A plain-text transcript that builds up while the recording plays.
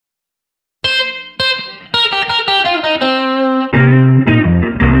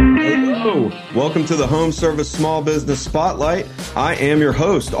Welcome to the Home Service Small Business Spotlight. I am your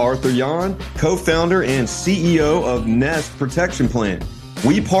host, Arthur Yan, co-founder and CEO of Nest Protection Plan.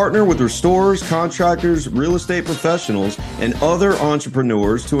 We partner with restorers, contractors, real estate professionals, and other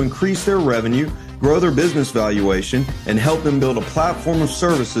entrepreneurs to increase their revenue, grow their business valuation, and help them build a platform of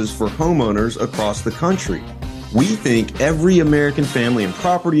services for homeowners across the country. We think every American family and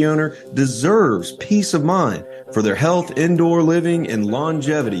property owner deserves peace of mind for their health, indoor living, and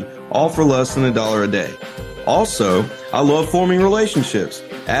longevity, all for less than $1 a day. Also, I love forming relationships.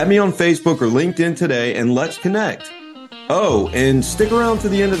 Add me on Facebook or LinkedIn today and let's connect. Oh, and stick around to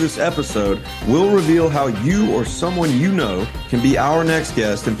the end of this episode. We'll reveal how you or someone you know can be our next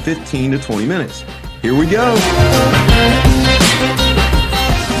guest in 15 to 20 minutes. Here we go.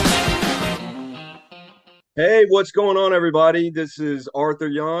 Hey, what's going on, everybody? This is Arthur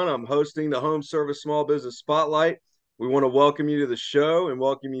Yan. I'm hosting the Home Service Small Business Spotlight. We want to welcome you to the show and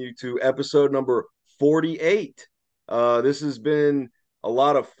welcome you to episode number 48. This has been a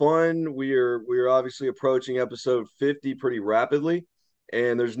lot of fun. We are obviously approaching episode 50 pretty rapidly,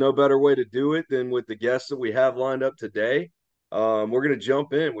 and there's no better way to do it than with the guests that we have lined up today. We're going to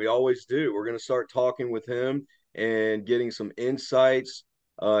jump in. We always do. We're going to start talking with him and getting some insights.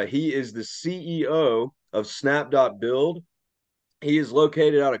 He is the CEO of Snap.Build. He is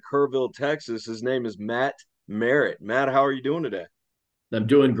located out of Kerrville, Texas. His name is Matt Merritt. Matt, how are you doing today? I'm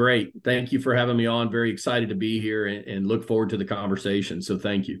doing great. Thank you for having me on. Very excited to be here and look forward to the conversation. So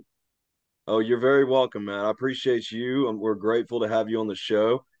thank you. Oh, you're very welcome, Matt. I appreciate you. We're grateful to have you on the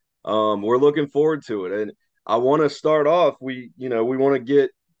show. We're looking forward to it. And I want to start off, we want to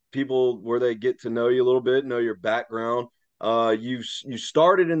get people where they get to know you a little bit, know your background. You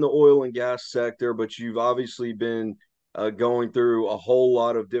started in the oil and gas sector, but you've obviously been going through a whole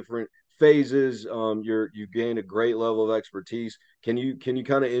lot of different phases. You've gained a great level of expertise. Can you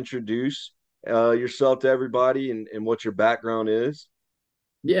kind of introduce yourself to everybody and what your background is?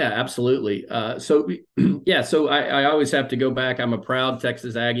 Yeah, absolutely. So I always have to go back. I'm a proud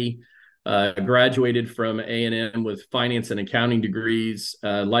Texas Aggie. Graduated from A&M with finance and accounting degrees.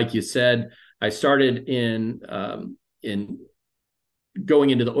 Like you said, I started in going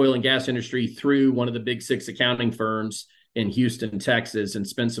into the oil and gas industry through one of the big six accounting firms in Houston, Texas, and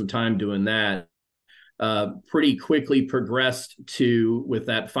spent some time doing that. Pretty quickly progressed with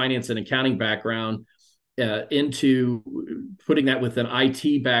that finance and accounting background into putting that with an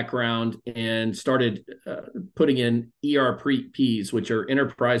IT background and started putting in ERPs, which are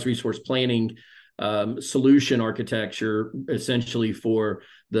enterprise resource planning solution architecture, essentially for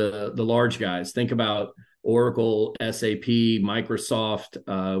the large guys. Think about Oracle, SAP,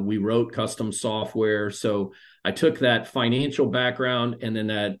 Microsoft. We wrote custom software. So I took that financial background and then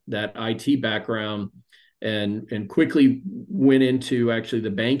that IT background and quickly went into actually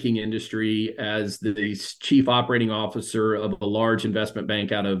the banking industry as the chief operating officer of a large investment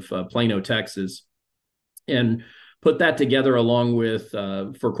bank out of Plano, Texas, and put that together along with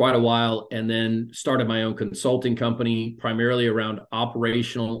for quite a while, and then started my own consulting company, primarily around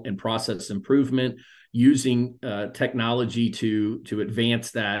operational and process improvement, using technology to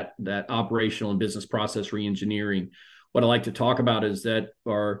advance that operational and business process reengineering. What I like to talk about is that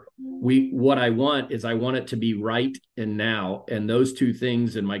what I want it to be right and now. And those two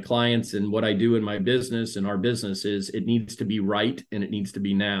things in my clients and what I do in my business and our business is it needs to be right and it needs to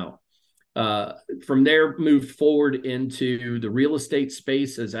be now. From there, moved forward into the real estate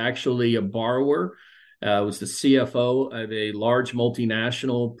space as actually a borrower. Was the CFO of a large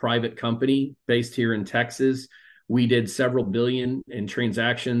multinational private company based here in Texas. We did several billion in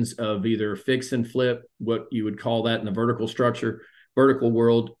transactions of either fix and flip, what you would call that in the vertical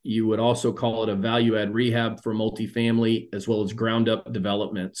world. You would also call it a value add rehab for multifamily, as well as ground up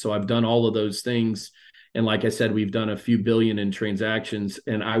development. So I've done all of those things. And like I said, we've done a few billion in transactions,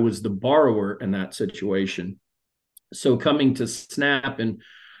 and I was the borrower in that situation. So coming to Snap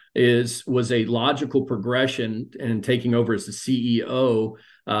was a logical progression, and taking over as the CEO,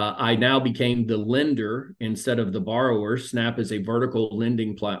 I now became the lender instead of the borrower. Snap is a vertical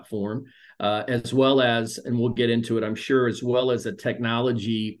lending platform, as well as, and we'll get into it, I'm sure, as well as a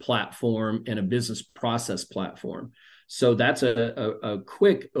technology platform and a business process platform. So that's a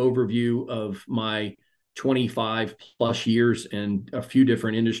quick overview of my 25 plus years in a few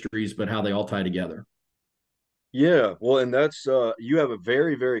different industries, but how they all tie together. Yeah, well, and that's you have a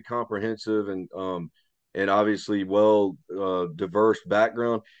very, very comprehensive and obviously diverse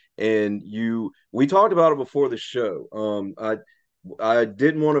background. And we talked about it before the show. I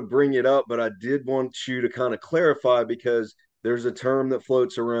didn't want to bring it up, but I did want you to kind of clarify, because there's a term that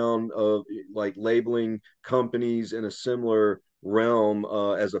floats around of like labeling companies in a similar realm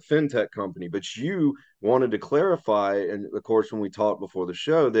as a fintech company, but you wanted to clarify, and of course, when we talked before the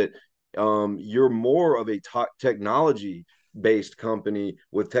show, that you're more of a technology based company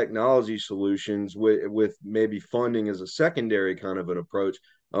with technology solutions with maybe funding as a secondary kind of an approach.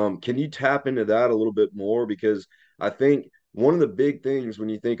 Can you tap into that a little bit more? Because I think one of the big things when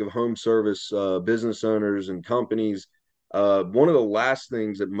you think of home service business owners and companies, one of the last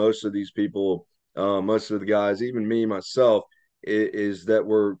things that most of these people, most of the guys, even me myself, is that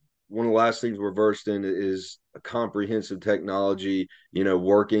we're one of the last things we're versed in is a comprehensive technology,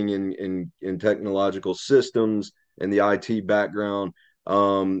 working in technological systems and the IT background.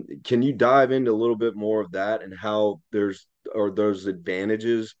 Can you dive into a little bit more of that and how those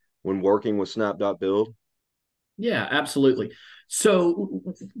advantages when working with Snap.Build? Yeah, absolutely. So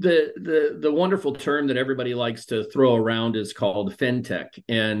the wonderful term that everybody likes to throw around is called fintech,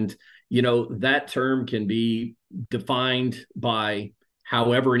 and that term can be defined by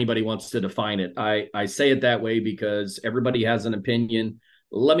however anybody wants to define it. I say it that way because everybody has an opinion.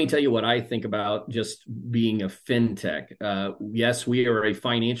 Let me tell you what I think about just being a fintech. Yes, we are a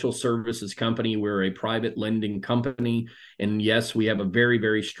financial services company. We're a private lending company. And yes, we have a very,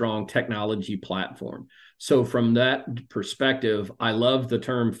 very strong technology platform. So from that perspective, I love the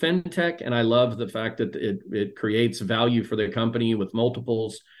term fintech, and I love the fact that it creates value for the company with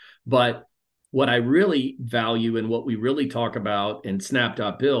multiples. But what I really value and what we really talk about in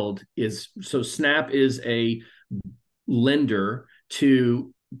Snap.Build is, so Snap is a lender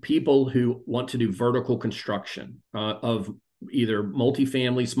to people who want to do vertical construction of either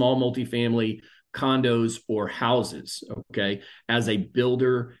multifamily, small multifamily, condos, or houses, okay, as a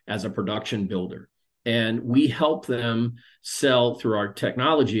builder, as a production builder. And we help them sell through our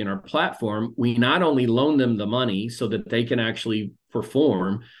technology and our platform. We not only loan them the money so that they can actually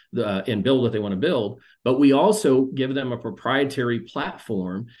perform and build what they want to build, but we also give them a proprietary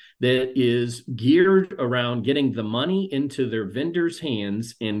platform that is geared around getting the money into their vendors'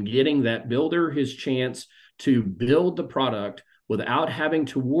 hands and getting that builder his chance to build the product without having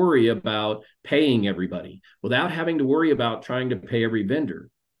to worry about paying everybody, without having to worry about trying to pay every vendor.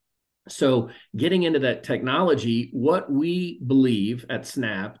 So getting into that technology, what we believe at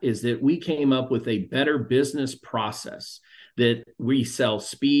Snap is that we came up with a better business process, that we sell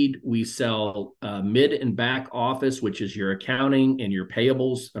speed, we sell mid and back office, which is your accounting and your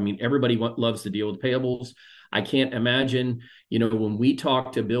payables. I mean, everybody loves to deal with payables. I can't imagine, when we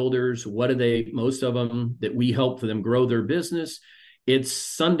talk to builders, most of them that we help them grow their business, it's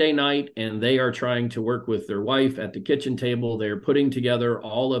Sunday night and they are trying to work with their wife at the kitchen table. They're putting together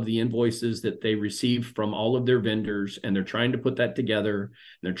all of the invoices that they receive from all of their vendors, and they're trying to put that together. And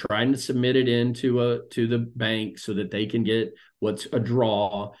they're trying to submit it to the bank so that they can get what's a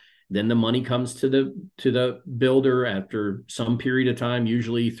draw. Then the money comes to the builder after some period of time,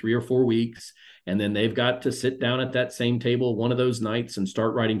 usually 3 or 4 weeks. And then they've got to sit down at that same table one of those nights and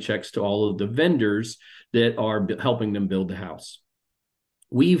start writing checks to all of the vendors that are helping them build the house.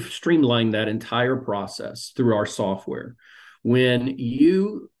 We've streamlined that entire process through our software. When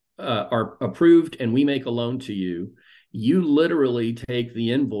you are approved and we make a loan to you, you literally take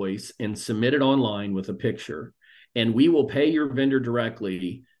the invoice and submit it online with a picture, and we will pay your vendor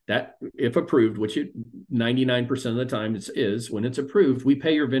directly. That, if approved, which 99% of the time is when it's approved, we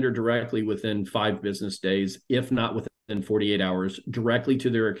pay your vendor directly within 5 business days, if not within 48 hours, directly to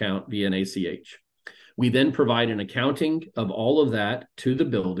their account via an ACH. We then provide an accounting of all of that to the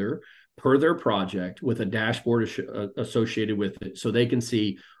builder per their project with a dashboard associated with it, so they can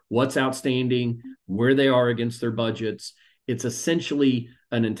see what's outstanding, where they are against their budgets. It's essentially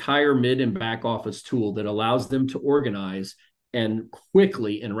an entire mid and back office tool that allows them to organize and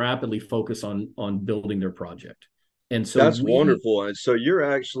quickly and rapidly focus on building their project. And so That's wonderful. And so you're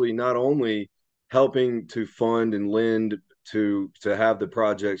actually not only helping to fund and lend to have the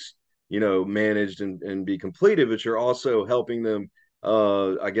projects, managed and be completed, but you're also helping them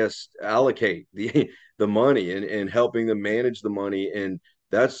I guess allocate the money and helping them manage the money. And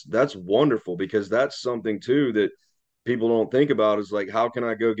that's wonderful, because that's something too that people don't think about, is like, how can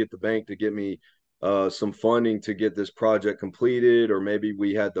I go get the bank to get me some funding to get this project completed? Or maybe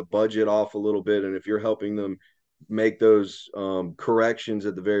we had the budget off a little bit, and if you're helping them make those corrections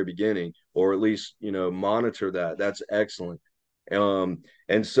at the very beginning, or at least monitor that, that's excellent. And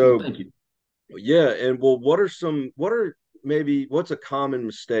well, so thank you. yeah, and well, what's a common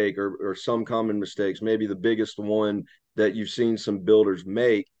mistake, or some common mistakes, maybe the biggest one that you've seen some builders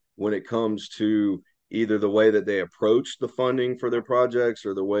make when it comes to either the way that they approach the funding for their projects,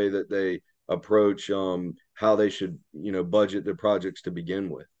 or the way that they approach how they should budget their projects to begin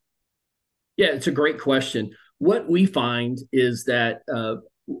with? Yeah, it's a great question. what we find is that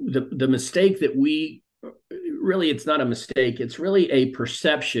the mistake that we really, it's not a mistake, it's really a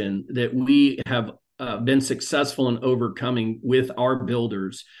perception that we have been successful in overcoming with our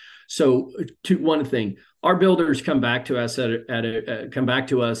builders. So, to one thing, our builders come back to us come back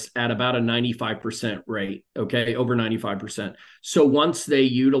to us at about a 95% rate, okay, over 95%. So once they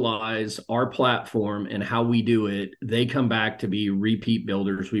utilize our platform and how we do it, they come back to be repeat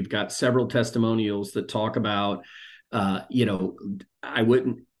builders. We've got several testimonials that talk about, I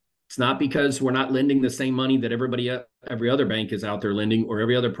wouldn't. It's not because we're not lending the same money that every other bank is out there lending, or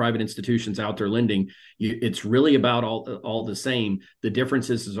every other private institution's out there lending. It's really about all the same. The difference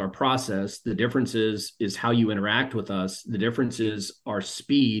is our process. The difference is how you interact with us. The difference is our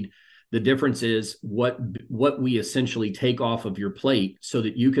speed. The difference is what we essentially take off of your plate, so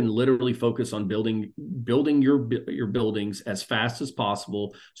that you can literally focus on building your buildings as fast as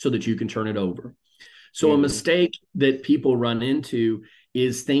possible, so that you can turn it over. So a mistake that people run into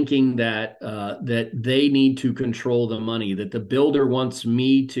is thinking that they need to control the money, that the builder wants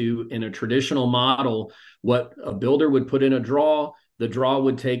me to, in a traditional model, what a builder would put in a draw, the draw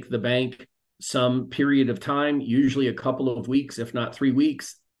would take the bank some period of time, usually a couple of weeks, if not 3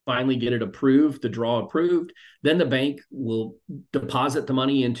 weeks, finally get it approved, the draw approved. Then the bank will deposit the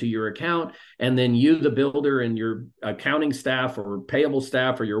money into your account. And then you, the builder, and your accounting staff or payable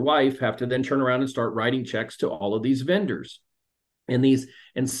staff or your wife have to then turn around and start writing checks to all of these vendors.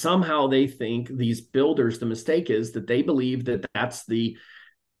 And somehow they think, these builders, the mistake is that they believe that that's the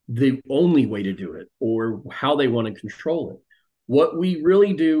only way to do it, or how they want to control it. What we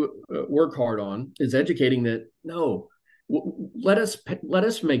really do work hard on is educating that, no, let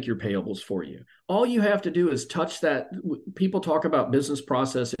us make your payables for you. All you have to do is touch that. People talk about business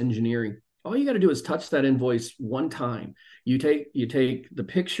process engineering. All you got to do is touch that invoice one time. You take the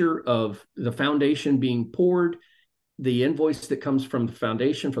picture of the foundation being poured, the invoice that comes from the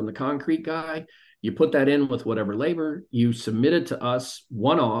foundation, from the concrete guy, you put that in with whatever labor, you submit it to us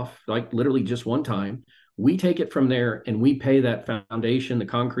one-off, like literally just one time. We take it from there and we pay that foundation, the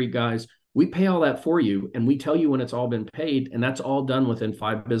concrete guys, we pay all that for you, and we tell you when it's all been paid, and that's all done within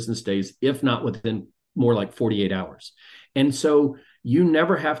 5 business days, if not within more like 48 hours. And so you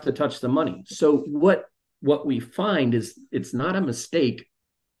never have to touch the money. So what we find is, it's not a mistake,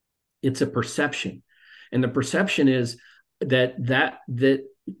 it's a perception. And the perception is that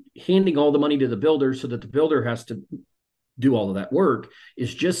handing all the money to the builder so that the builder has to do all of that work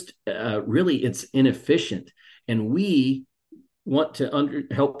is just really, it's inefficient. And we want to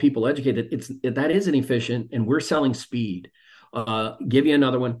help people educate that that is inefficient, and we're selling speed. Give you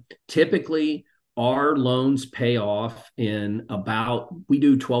another one. Typically, our loans pay off in we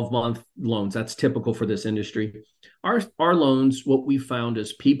do 12-month loans. That's typical for this industry. Our loans, what we found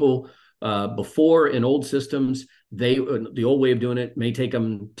is people, before, in old systems, the old way of doing it may take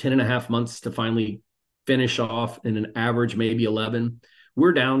them 10 and a half months to finally finish off, in an average maybe 11.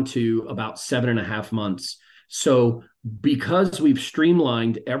 We're down to about 7.5 months. So because we've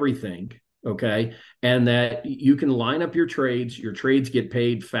streamlined everything, okay, and that you can line up your trades get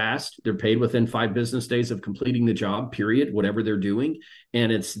paid fast. They're paid within 5 business days of completing the job, period, whatever they're doing.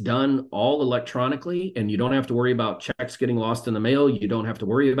 And it's done all electronically, and you don't have to worry about checks getting lost in the mail. You don't have to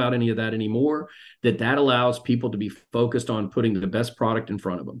worry about any of that anymore. That allows people to be focused on putting the best product in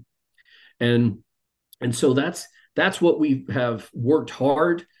front of them. And so that's what we have worked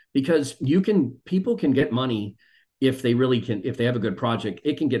hard, because people can get money if they have a good project.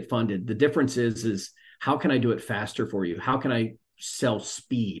 It can get funded. The difference is how can I do it faster for you? How can I sell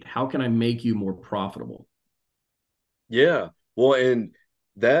speed? How can I make you more profitable? Yeah. Well, and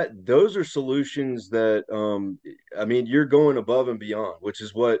those are solutions that you're going above and beyond, which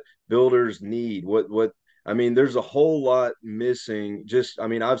is what builders need. There's a whole lot missing.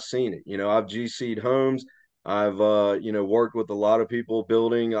 I've seen it. I've GC'd homes. I've worked with a lot of people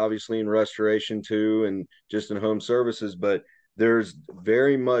building, obviously in restoration too, and just in home services. But there's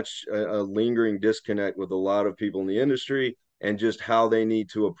very much a lingering disconnect with a lot of people in the industry, and just how they need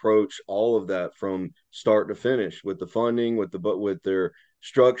to approach all of that from start to finish, with the funding, with their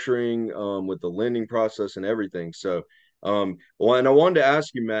structuring, with the lending process and everything. So, well, and I wanted to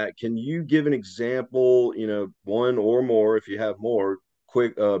ask you, Matt, can you give an example, one or more, if you have more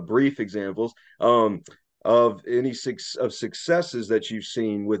quick, brief examples, of any successes that you've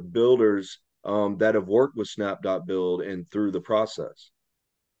seen with builders that have worked with Snap.Build and through the process?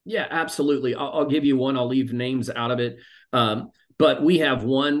 Yeah, absolutely. I'll give you one. I'll leave names out of it. But we have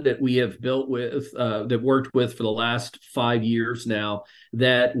one that we have built with, that worked with for the last 5 years now,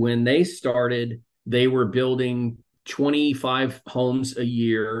 that when they started, they were building 25 homes a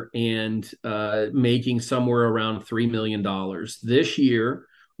year and making somewhere around $3 million. This year,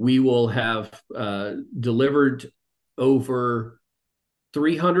 we will have delivered over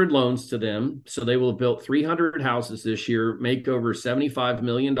 300 loans to them. So they will have built 300 houses this year, make over $75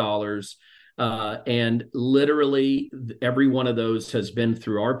 million. And literally every one of those has been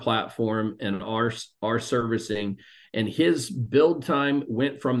through our platform and our servicing. And his build time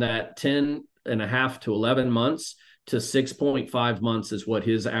went from that 10 and a half to 11 months to 6.5 months is what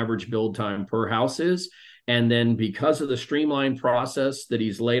his average build time per house is. And then because of the streamlined process that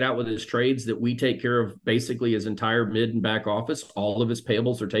he's laid out with his trades, that we take care of basically his entire mid and back office, all of his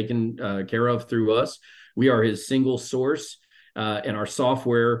payables are taken care of through us. We are his single source, and our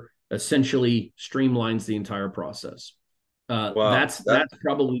software essentially streamlines the entire process. Wow.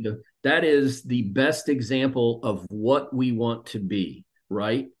 That is the best example of what we want to be,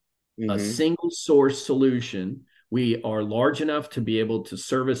 right? A single source solution. We are large enough to be able to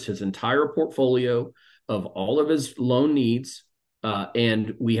service his entire portfolio of all of his loan needs.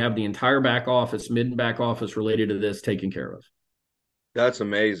 And we have the entire back office, mid and back office related to this taken care of. That's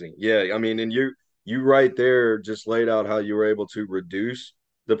amazing. Yeah, I mean, and you right there just laid out how you were able to reduce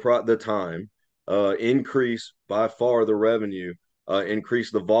the time, increase by far the revenue,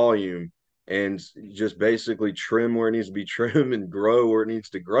 increase the volume, and just basically trim where it needs to be trimmed and grow where it needs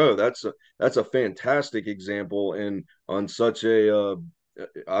to grow. That's a fantastic example, and on such a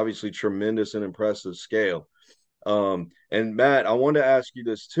obviously tremendous and impressive scale. And Matt, I wanted to ask you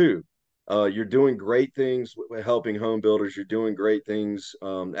this too. You're doing great things with helping home builders. You're doing great things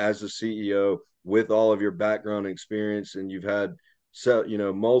as a CEO with all of your background experience, and you've had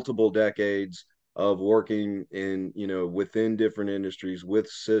multiple decades of working in within different industries with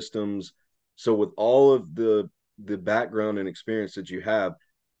systems. So with all of the background and experience that you have,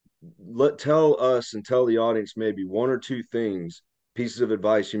 tell us and tell the audience maybe one or two things, pieces of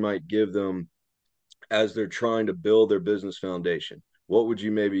advice you might give them as they're trying to build their business foundation. What would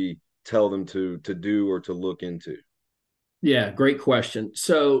you maybe tell them to do or to look into? Yeah, great question.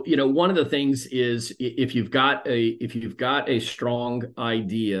 So, one of the things is if you've got a strong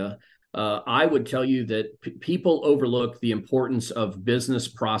idea, I would tell you that people overlook the importance of business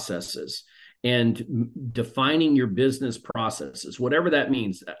processes and defining your business processes, whatever that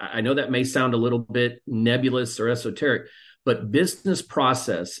means. I know that may sound a little bit nebulous or esoteric, but business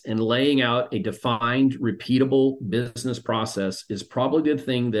process and laying out a defined, repeatable business process is probably the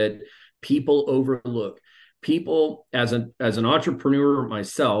thing that people overlook. People, as an entrepreneur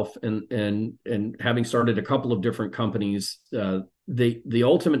myself, and having started a couple of different companies, the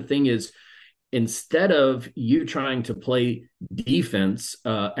ultimate thing is, instead of you trying to play defense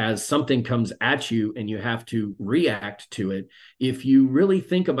as something comes at you and you have to react to it, if you really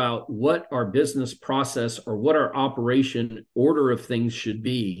think about what our business process or what our operation order of things should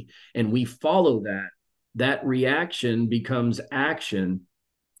be, and we follow that reaction becomes action.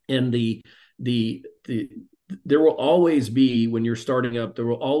 And there will always be, when you're starting up, there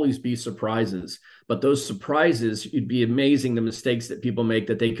will always be surprises. But those surprises, it'd be amazing the mistakes that people make,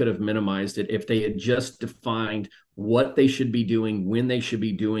 that they could have minimized it if they had just defined what they should be doing, when they should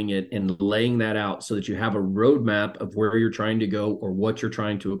be doing it, and laying that out so that you have a roadmap of where you're trying to go or what you're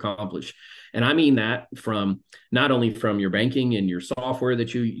trying to accomplish. And I mean that from not only from your banking and your software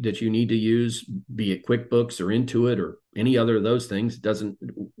that you need to use, be it QuickBooks or Intuit or any other of those things, doesn't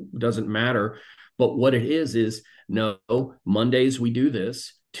matter. But what it is no, Mondays we do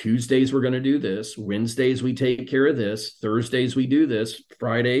this, Tuesdays we're going to do this, Wednesdays we take care of this, Thursdays we do this,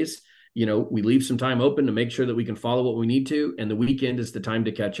 Fridays, we leave some time open to make sure that we can follow what we need to, and the weekend is the time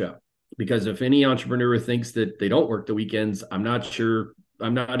to catch up. Because if any entrepreneur thinks that they don't work the weekends, I'm not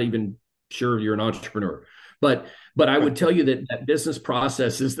even sure you're an entrepreneur. But I would tell you that business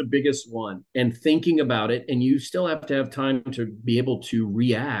process is the biggest one, and thinking about it, and you still have to have time to be able to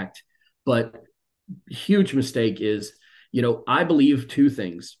react. But huge mistake is, I believe two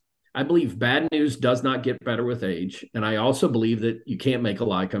things. I believe bad news does not get better with age. And I also believe that you can't make a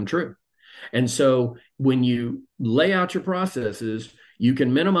lie come true. And so when you lay out your processes, you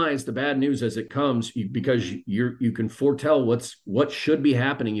can minimize the bad news as it comes, because you can foretell what should be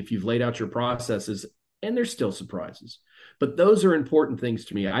happening if you've laid out your processes, and there's still surprises. But those are important things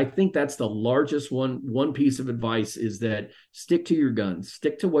to me. I think that's the largest one piece of advice, is that stick to your guns,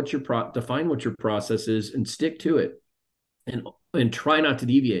 stick to what define what your process is, and stick to it, and try not to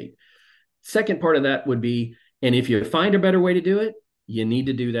deviate. Second part of that would be, and if you find a better way to do it, you need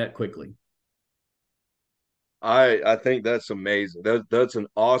to do that quickly. I think that's amazing. That's an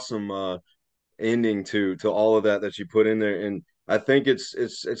awesome ending to all of that you put in there. And I think it's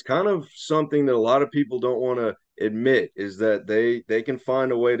kind of something that a lot of people don't want to admit, is that they can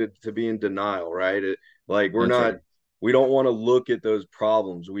find a way to be in denial, right? Like That's right. we don't want to look at those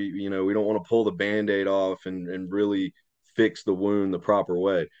problems. We don't want to pull the Band-Aid off and really fix the wound the proper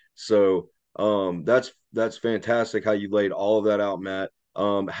way. So that's fantastic how you laid all of that out, Matt.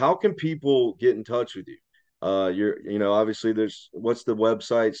 How can people get in touch with you? Obviously there's, what's the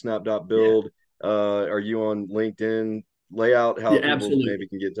website, Yeah. Snap.Build? Are you on LinkedIn? Lay out how Yeah, people maybe absolutely.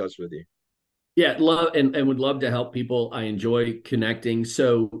 can get in touch with you. Yeah, love and would love to help people. I enjoy connecting.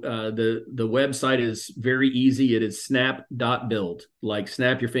 So the website is very easy. It is Snap.Build, like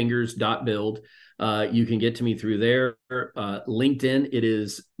snap your fingers .build. You can get to me through there. LinkedIn, it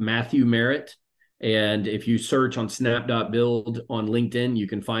is Matthew Merritt. And if you search on Snap.Build on LinkedIn, you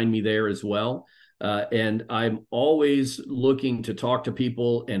can find me there as well. And I'm always looking to talk to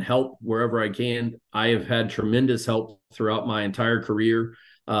people and help wherever I can. I have had tremendous help throughout my entire career.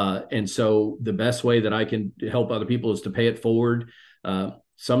 And so the best way that I can help other people is to pay it forward.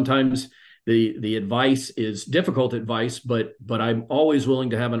 Sometimes the advice is difficult advice, but I'm always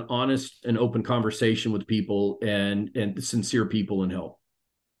willing to have an honest and open conversation with people and sincere people and help.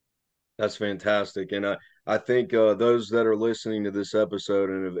 That's fantastic. And I think those that are listening to this episode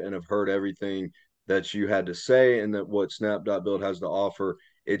and have heard everything that you had to say and that what Snap.Build has to offer,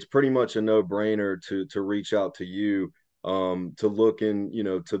 it's pretty much a no-brainer to reach out to you, to look in,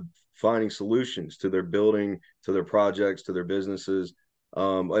 to finding solutions to their building, to their projects, to their businesses.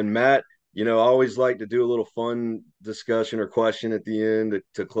 And Matt, I always like to do a little fun discussion or question at the end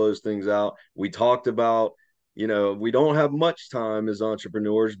to close things out. We talked about, we don't have much time as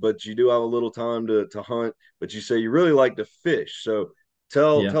entrepreneurs, but you do have a little time to hunt. But you say you really like to fish. So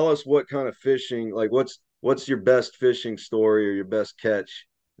Yeah. tell us what kind of fishing, like what's your best fishing story or your best catch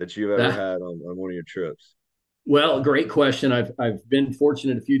that you've ever That, had on one of your trips? well, great question. I've been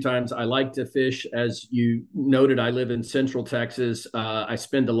fortunate a few times. I like to fish, as you noted. I live in Central Texas. I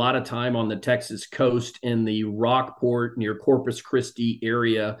spend a lot of time on the Texas coast in the Rockport near Corpus Christi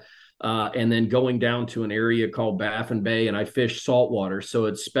area, and then going down to an area called Baffin Bay, and I fish saltwater. So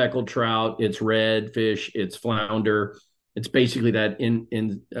it's speckled trout, it's redfish, it's flounder. It's basically that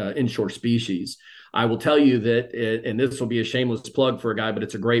inshore species. I will tell you that, and this will be a shameless plug for a guy, but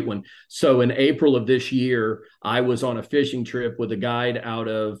it's a great one. So in April of this year, I was on a fishing trip with a guide out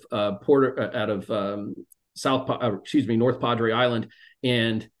of North Padre Island,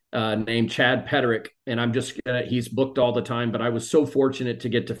 and named Chad Pederick. And he's booked all the time, but I was so fortunate to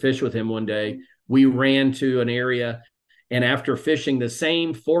get to fish with him one day. We ran to an area, and after fishing the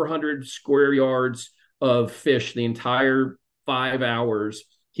same 400 square yards of fish the entire 5 hours,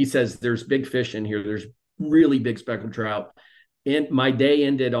 he says, there's big fish in here. There's really big speckled trout. And my day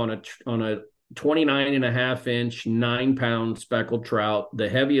ended on a 29 and a half inch, 9 pound speckled trout, the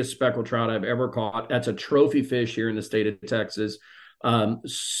heaviest speckled trout I've ever caught. That's a trophy fish here in the state of Texas.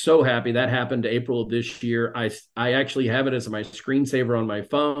 So happy that happened April of this year. I actually have it as my screensaver on my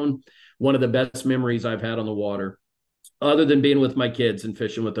phone. One of the best memories I've had on the water, other than being with my kids and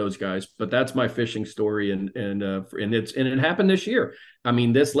fishing with those guys. But that's my fishing story, and it happened this year. I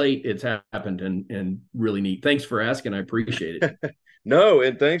mean, this late it's happened, and really neat. Thanks for asking. I appreciate it. No,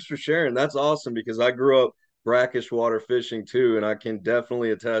 and thanks for sharing. That's awesome because I grew up brackish water fishing too, and I can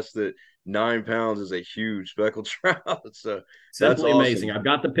definitely attest that 9 pounds is a huge speckled trout. So that's Simply amazing. awesome. I've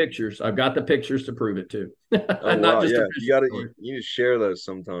got the pictures. I've got the pictures to prove it too. Oh Not wow, just a yeah, fishing you, story. you need to share those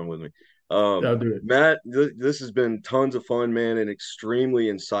sometime with me. I'll do it. Matt, this has been tons of fun, man, and extremely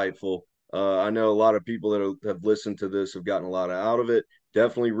insightful. I know a lot of people that have listened to this have gotten a lot out of it.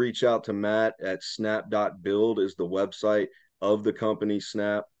 Definitely reach out to Matt at Snap.Build is the website of the company,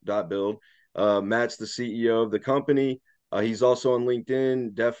 Snap.Build. Matt's the CEO of the company. He's also on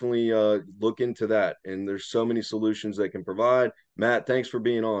LinkedIn. Definitely look into that. And there's so many solutions they can provide. Matt, thanks for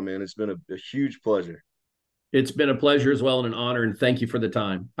being on, man. It's been a huge pleasure. It's been a pleasure as well, and an honor, and thank you for the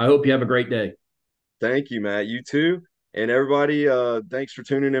time. I hope you have a great day. Thank you, Matt. You too. And everybody, thanks for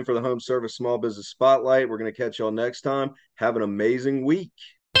tuning in for the Home Service Small Business Spotlight. We're going to catch y'all next time. Have an amazing week.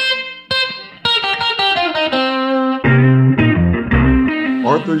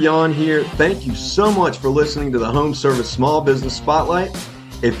 Arthur Yon here. Thank you so much for listening to the Home Service Small Business Spotlight.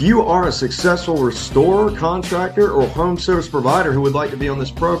 If you are a successful restorer, contractor, or home service provider who would like to be on this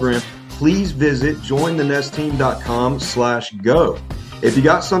program, please visit jointhenesteam.com/go. If you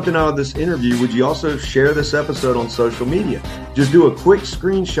got something out of this interview, would you also share this episode on social media? Just do a quick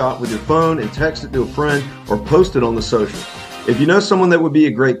screenshot with your phone and text it to a friend or post it on the social. If you know someone that would be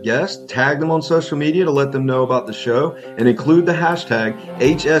a great guest, tag them on social media to let them know about the show and include the hashtag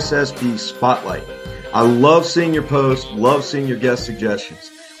HSSB Spotlight. I love seeing your posts, love seeing your guest suggestions.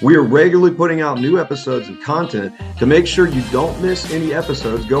 We are regularly putting out new episodes of content. To make sure you don't miss any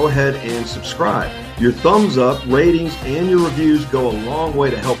episodes, go ahead and subscribe. Your thumbs up, ratings, and your reviews go a long way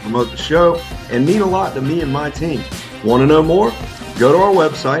to help promote the show and mean a lot to me and my team. Want to know more? Go to our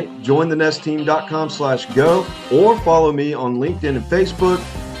website, jointhenestteam.com/go, or follow me on LinkedIn and Facebook.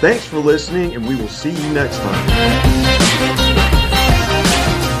 Thanks for listening, and we will see you next time.